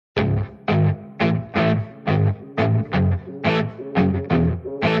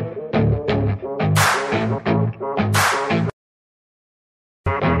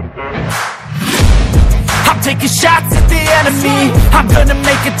taking shots at the enemy. I'm gonna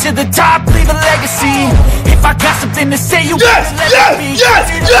make it to the top, leave a legacy. If I got something to say, you better let me. Yes.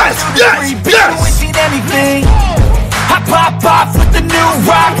 Seen anything. I pop off with the new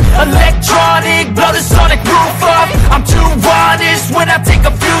rock, electronic, blow the sonic roof up. I'm too honest when I take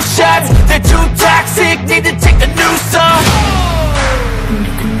a few shots. They're too toxic, need to take a new song.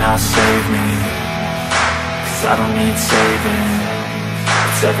 You cannot save me, 'cause I don't need saving.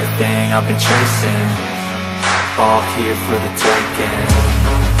 It's everything I've been chasing, all here for the taking.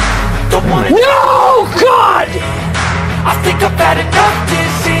 Don't wanna. No, God! I think I've had enough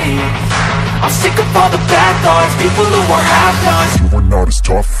disease. I'm sick of all the bad thoughts, people who are half-nots. You are not as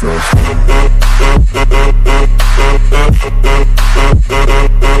tough as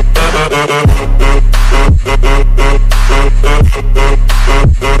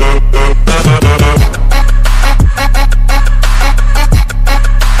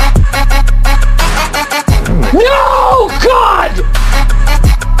No, God!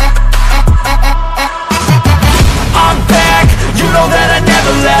 I'm back, you know that I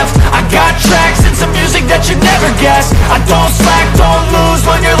never left. I got tracks and some music that you never guessed. I don't slack, don't lose,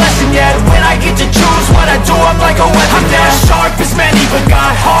 learn your lesson yet. When I get to choose what I do, I'm like a weapon. I'm not sharp as many, but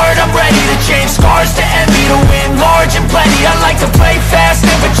got hard, I'm ready to change. Scars to envy, to win large and plenty. I like to play fast,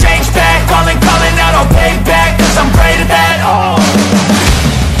 never change back. Calling out, I'll pay back, 'cause I'm great at that. Oh,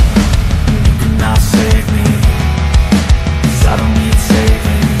 you cannot save me, 'cause I don't need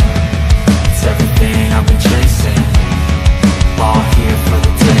saving. It's everything I've been chasing, all here for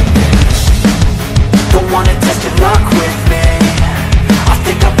the taking. Don't wanna test your luck with me, I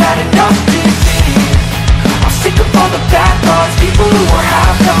think I've had enough disease. I'm sick of all the bad thoughts, people who are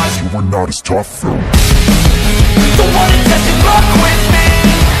half-nots. You are not as tough though. Don't wanna test your luck with me.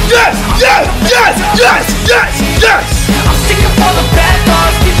 Yes! I'm sick of all the bad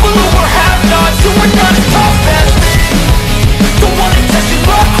thoughts, people who are half-nots. You are not as tough as me. Don't wanna test your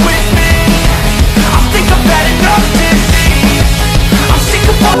luck with me, I think I've had enough disease. I'm sick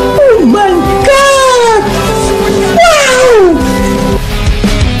of all. Oh my God! Wow!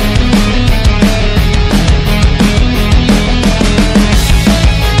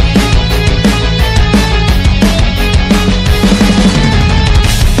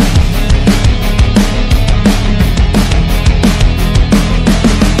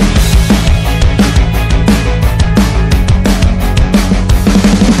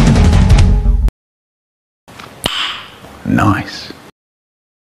 Nice.